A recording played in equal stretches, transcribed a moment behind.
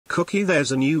Cookie,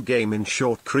 there's a new game in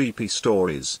short creepy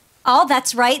stories. Oh,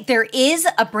 that's right. There is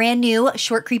a brand new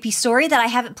short creepy story that I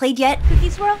haven't played yet.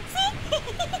 CookieSwirlC.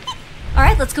 All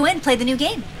right, let's go in and play the new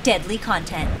game. Deadly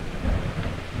content.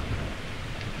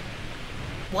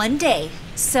 One day,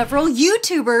 several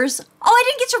YouTubers... Oh, I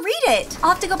didn't get to read it.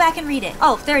 I'll have to go back and read it.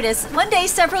 Oh, there it is. One day,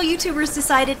 several YouTubers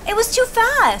decided it was too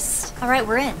fast. All right,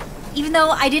 we're in. Even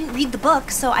though I didn't read the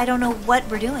book, so I don't know what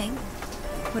we're doing.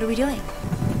 What are we doing?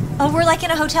 Oh, we're like in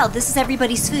a hotel. This is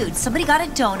everybody's food. Somebody got a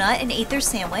donut and ate their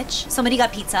sandwich. Somebody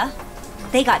got pizza.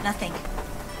 They got nothing.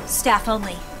 Staff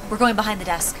only. We're going behind the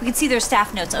desk. We can see their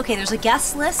staff notes. Okay, there's a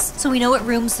guest list, so we know what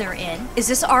rooms they're in. Is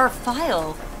this our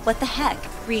file? What the heck?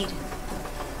 Read.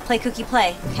 Play Cookie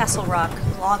Play. Castle Rock.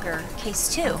 Vlogger. Case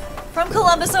 2. From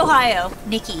Columbus, Ohio.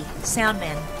 Nikki.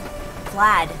 Soundman.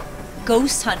 Vlad.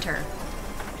 Ghost Hunter.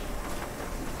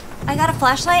 I got a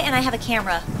flashlight and I have a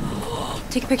camera.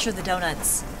 Take a picture of the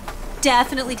donuts.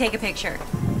 Definitely take a picture.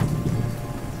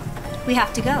 We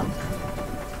have to go.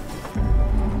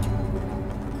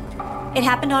 It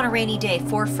happened on a rainy day.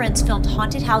 4 friends filmed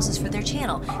haunted houses for their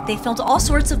channel. They filmed all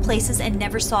sorts of places and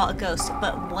never saw a ghost,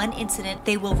 but one incident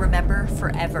they will remember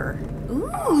forever.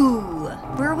 Ooh,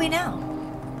 where are we now?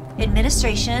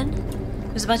 Administration.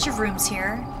 There's a bunch of rooms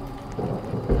here.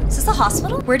 Is this a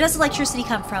hospital? Where does electricity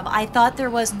come from? I thought there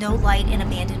was no light in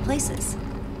abandoned places.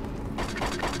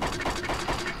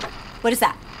 What is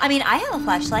that? I mean, I have a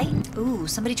flashlight. Ooh,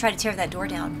 somebody tried to tear that door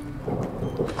down.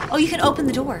 Oh, you can open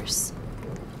the doors.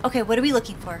 Okay, what are we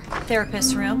looking for?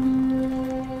 Therapist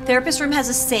room. Therapist room has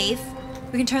a safe.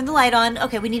 We can turn the light on.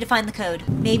 Okay, we need to find the code.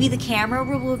 Maybe the camera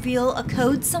will reveal a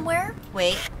code somewhere?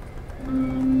 Wait.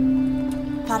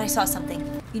 Thought I saw something.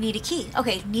 You need a key.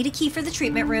 Okay, need a key for the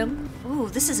treatment room. Ooh,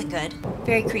 this isn't good.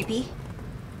 Very creepy.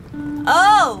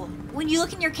 Oh! When you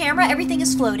look in your camera, everything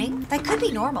is floating. That could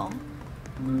be normal.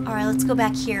 Alright, let's go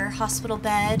back here. Hospital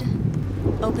bed.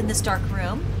 Open this dark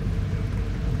room.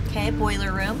 Okay,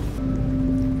 boiler room.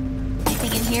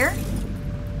 Anything in here?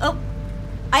 Oh!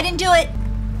 I didn't do it!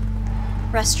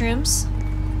 Restrooms.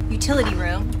 Utility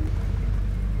room.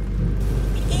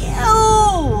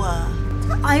 Ew! Is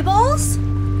that eyeballs?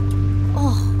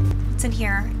 Oh, what's in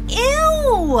here?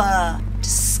 Ew!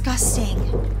 Disgusting.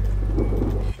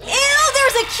 Ew,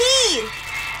 there's a key!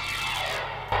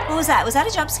 What was that? Was that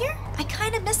a jump scare? I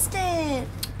kind of missed it.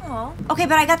 Oh. Okay,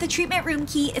 but I got the treatment room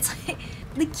key. It's like,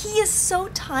 the key is so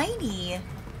tiny.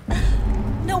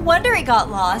 No wonder it got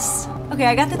lost. Okay,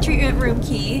 I got the treatment room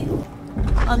key.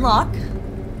 Unlock.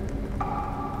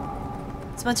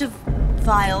 It's a bunch of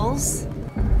vials.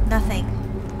 Nothing.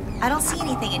 I don't see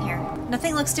anything in here.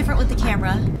 Nothing looks different with the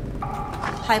camera.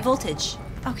 High voltage.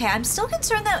 Okay, I'm still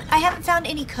concerned that I haven't found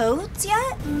any codes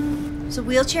yet. There's a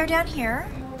wheelchair down here.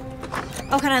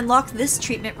 Oh, can I unlock this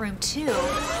treatment room too?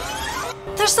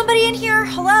 There's somebody in here.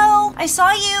 Hello? I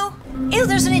saw you. Ew,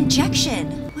 there's an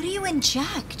injection. What do you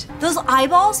inject? Those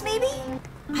eyeballs, maybe?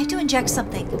 I have to inject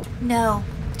something. No,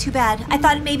 too bad. I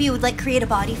thought maybe it would like create a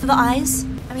body for the eyes.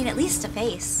 I mean, at least a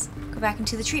face. Go back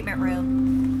into the treatment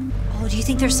room. Oh, do you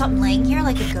think there's something laying here,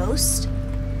 like a ghost?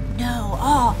 No.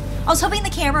 Oh, I was hoping the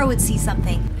camera would see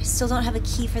something. I still don't have a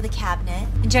key for the cabinet.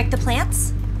 Inject the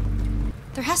plants?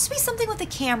 There has to be something with the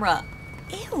camera.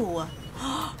 Ew.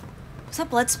 Was that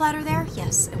blood splatter there?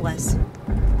 Yes, it was.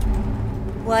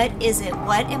 What is it?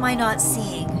 What am I not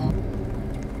seeing?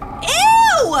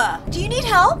 Ew! Do you need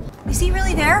help? Is he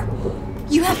really there?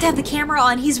 You have to have the camera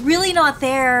on. He's really not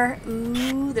there.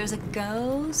 Ooh, there's a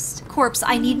ghost. Corpse,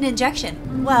 I need an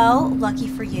injection. Well, lucky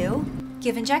for you.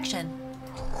 Give injection.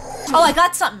 Oh, I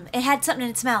got something. It had something in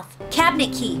its mouth.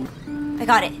 Cabinet key. I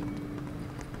got it.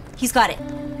 He's got it.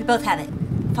 We both have it.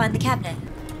 Find the cabinet.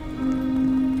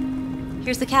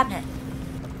 Here's the cabinet.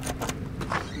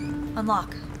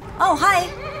 Unlock. Oh, hi.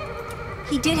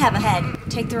 He did have a head.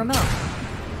 Take the remote.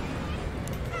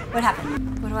 What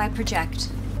happened? What do I project?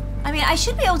 I mean, I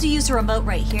should be able to use the remote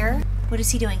right here. What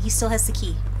is he doing? He still has the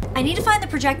key. I need to find the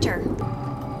projector.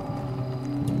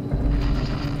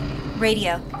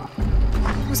 Radio.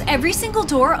 Was every single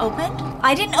door opened?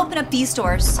 I didn't open up these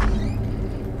doors.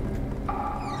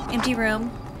 Empty room.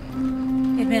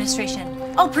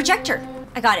 Administration. Oh, projector.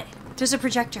 I got it. There's a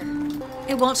projector.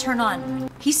 It won't turn on.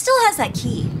 He still has that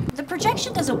key. The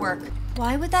projection doesn't work.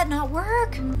 Why would that not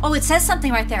work? Oh, it says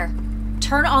something right there.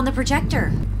 Turn on the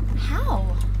projector. How?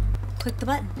 Click the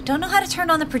button. Don't know how to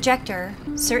turn on the projector.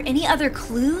 Is there any other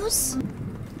clues?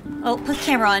 Oh, put the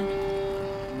camera on.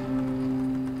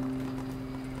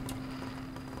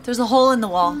 There's a hole in the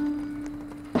wall.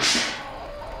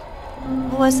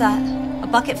 What was that? A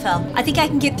bucket fell. I think I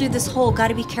can get through this hole.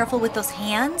 Gotta be careful with those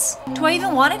hands. Do I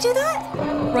even want to do that?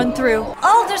 Run through.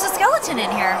 Oh, there's a skeleton in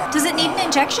here. Does it need an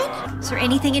injection? Is there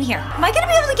anything in here? Am I gonna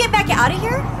be able to get back out of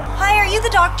here? Hi, are you the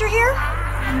doctor here?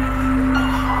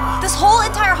 This whole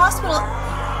entire hospital,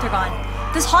 they're gone.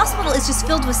 This hospital is just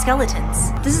filled with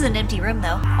skeletons. This is an empty room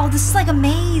though. Oh, this is like a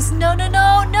maze. No, no,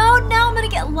 no, no, now I'm gonna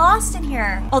get lost in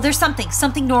here. Oh, there's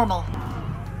something normal.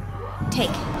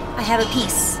 Take, I have a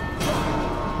piece.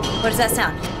 What does that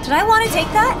sound? Did I want to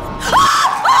take that?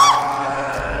 Ah!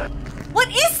 Ah! What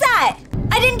is that?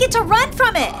 I didn't get to run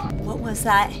from it. What was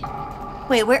that?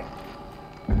 Wait, where?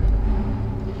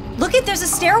 Look at, there's a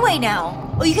stairway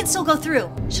now. Oh, you can still go through.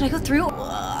 Should I go through?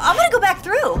 I'm gonna go back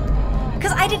through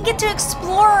because I didn't get to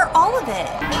explore all of it.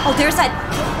 Oh, there's the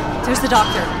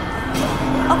doctor.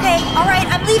 Okay, all right,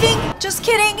 I'm leaving. Just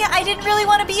kidding, I didn't really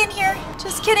want to be in here.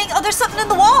 Just kidding. Oh, there's something in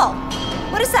the wall.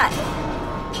 What is that?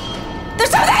 There's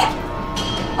something!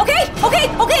 Okay,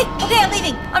 I'm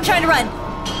leaving. I'm trying to run.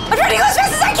 I'm trying to go as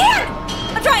fast as I can!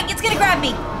 I'm trying, it's gonna grab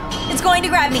me. It's going to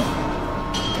grab me.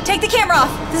 Take the camera off.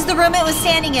 This is the room it was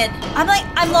standing in.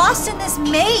 I'm lost in this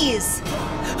maze.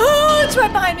 Oh, it's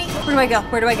right behind me. Where do I go?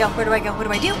 Where do I go? Where do I go? What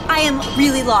do I do? I am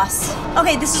really lost.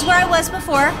 Okay, this is where I was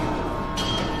before.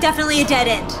 Definitely a dead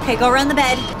end. Okay, go around the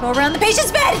bed. Go around the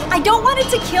patient's bed. I don't want it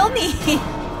to kill me.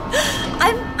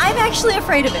 I'm actually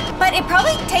afraid of it, but it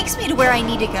probably takes me to where I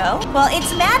need to go. Well,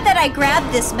 it's mad that I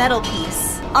grabbed this metal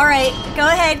piece. All right, go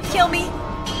ahead, kill me.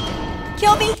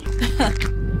 Kill me.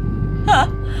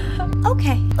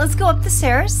 Okay, let's go up the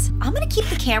stairs. I'm gonna keep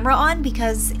the camera on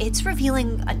because it's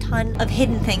revealing a ton of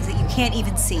hidden things that you can't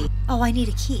even see. Oh, I need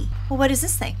a key. Well, what is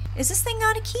this thing? Is this thing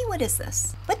not a key? What is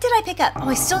this? What did I pick up? Oh,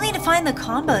 I still need to find the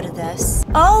combo to this.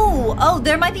 Oh,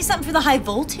 there might be something for the high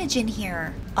voltage in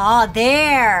here. Ah,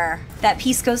 there. That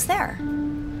piece goes there.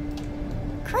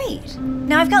 Great.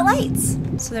 Now I've got lights.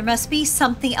 So there must be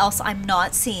something else I'm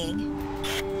not seeing.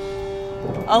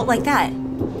 Oh, like that.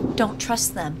 Don't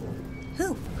trust them.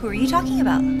 Who are you talking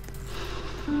about?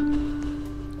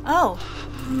 Oh.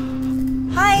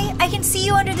 Hi, I can see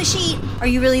you under the sheet. Are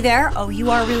you really there? Oh, you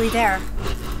are really there.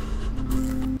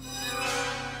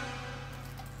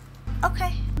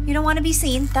 Okay, you don't want to be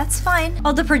seen. That's fine.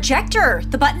 Oh, the projector.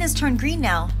 The button is turned green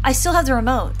now. I still have the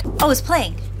remote. Oh, it's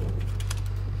playing.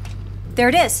 There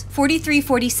it is,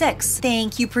 4346.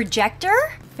 Thank you, projector.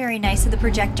 Very nice of the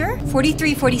projector.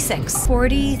 4346.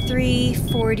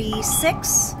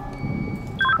 4346.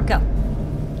 Go.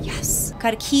 Yes.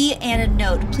 Got a key and a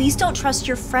note. Please don't trust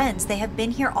your friends. They have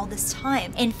been here all this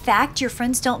time. In fact, your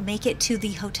friends don't make it to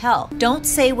the hotel. Don't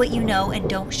say what you know and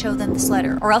don't show them this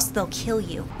letter or else they'll kill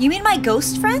you. You mean my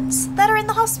ghost friends that are in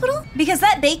the hospital? Because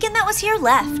that bacon that was here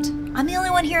left. I'm the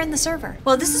only one here in the server.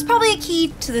 Well, this is probably a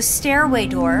key to the stairway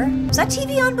door. Was that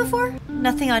TV on before?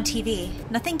 Nothing on TV.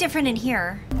 Nothing different in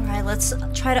here. All right, let's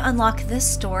try to unlock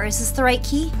this door. Is this the right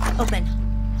key? Open.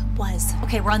 Was.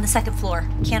 Okay, we're on the second floor.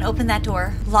 Can't open that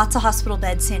door. Lots of hospital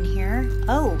beds in here.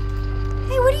 Oh.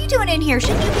 Hey, what are you doing in here?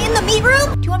 Shouldn't you be in the meat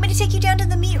room? Do you want me to take you down to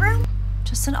the meat room?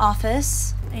 Just an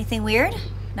office. Anything weird?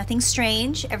 Nothing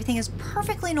strange. Everything is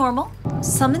perfectly normal.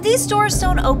 Some of these doors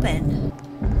don't open.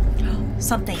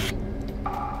 Something.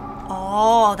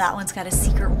 Oh, that one's got a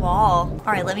secret wall.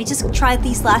 All right, let me just try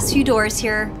these last few doors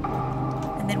here.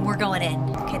 And then we're going in.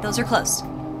 Okay, those are closed.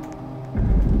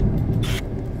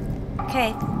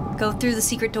 Okay. Go through the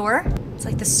secret door. It's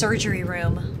like the surgery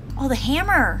room. Oh, the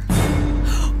hammer.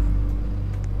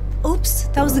 Oops,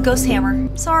 that was the ghost hammer.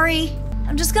 Sorry,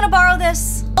 I'm just gonna borrow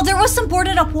this. Oh, there was some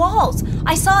boarded up walls.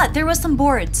 I saw it, there was some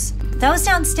boards. That was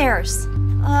downstairs.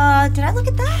 Did I look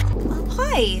at that? Oh,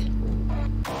 hi.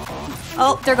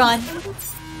 Oh, they're gone.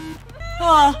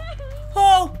 Oh,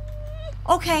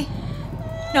 okay.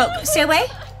 No, stay away.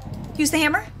 Use the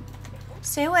hammer.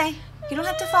 Stay away. You don't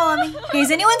have to follow me. Okay, has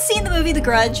anyone seen the movie The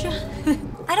Grudge?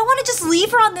 I don't want to just leave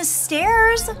her on the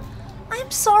stairs. I'm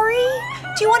sorry.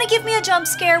 Do you want to give me a jump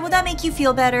scare? Will that make you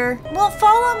feel better? Well,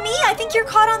 follow me. I think you're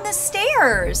caught on the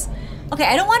stairs. Okay,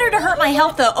 I don't want her to hurt my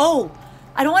health though. Oh,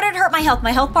 I don't want her to hurt my health.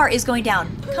 My health bar is going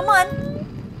down. Come on.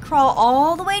 Crawl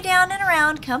all the way down and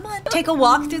around. Come on. Take a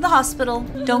walk through the hospital.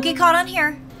 Don't get caught on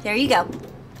here. There you go.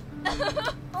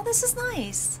 Oh, this is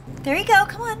nice. There you go.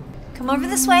 Come on. Come over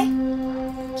this way.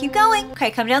 Keep going.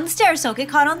 Okay, come down the stairs. Don't get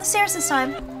caught on the stairs this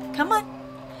time. Come on.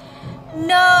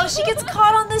 No, she gets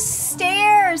caught on the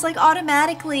stairs, like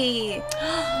automatically.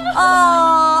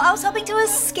 Oh, I was hoping to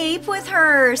escape with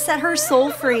her, set her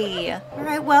soul free. All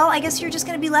right, well, I guess you're just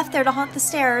gonna be left there to haunt the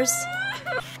stairs.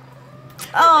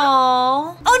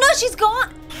 Oh no, she's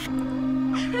gone.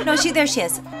 No, there she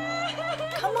is.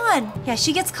 Come on. Yeah,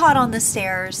 she gets caught on the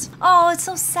stairs. Oh, it's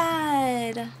so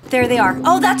sad. There they are.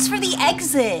 Oh, that's for the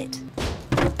exit.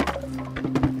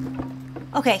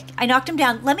 Okay, I knocked him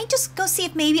down. Let me just go see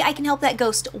if maybe I can help that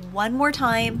ghost one more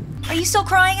time. Are you still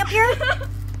crying up here?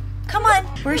 Come on.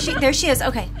 Where is she? There she is.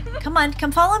 Okay, come on.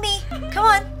 Come follow me. Come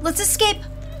on. Let's escape.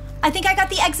 I think I got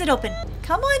the exit open.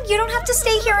 Come on. You don't have to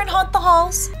stay here and haunt the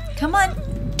halls. Come on.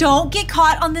 Don't get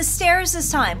caught on the stairs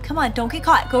this time. Come on. Don't get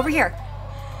caught. Go over here.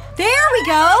 There we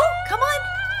go. Come on.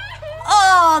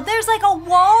 Oh, there's like a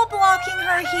wall blocking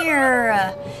her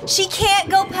here. She can't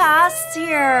go past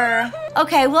here.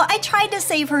 Okay, well, I tried to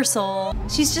save her soul.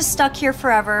 She's just stuck here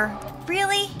forever.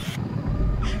 Really?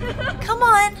 Come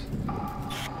on.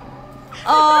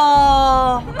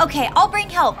 Oh, okay, I'll bring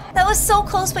help. That was so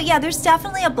close, but yeah, there's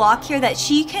definitely a block here that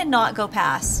she cannot go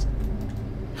past.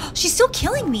 She's still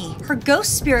killing me. Her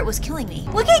ghost spirit was killing me.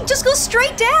 Look at, just go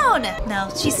straight down. No,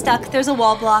 she's stuck. There's a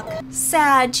wall block.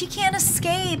 Sad, she can't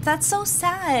escape. That's so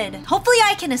sad. Hopefully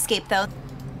I can escape though.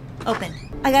 Open.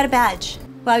 I got a badge.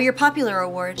 Wow, your popular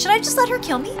award. Should I just let her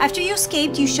kill me? After you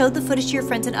escaped, you showed the footage to your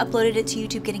friends and uploaded it to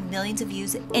YouTube, getting millions of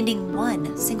views, ending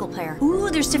one single player. Ooh,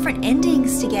 there's different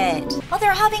endings to get. Oh,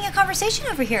 they're having a conversation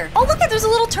over here. Oh, look at, there's a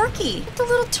little turkey. Look at the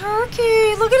little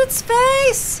turkey. Look at its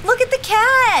face. Look at the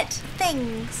cat.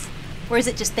 Things. Or is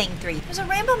it just thing 3? There's a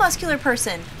rainbow muscular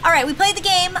person. All right, we played the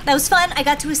game. That was fun. I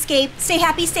got to escape. Stay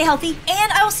happy, stay healthy,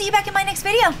 and I will see you back in my next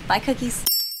video. Bye, cookies.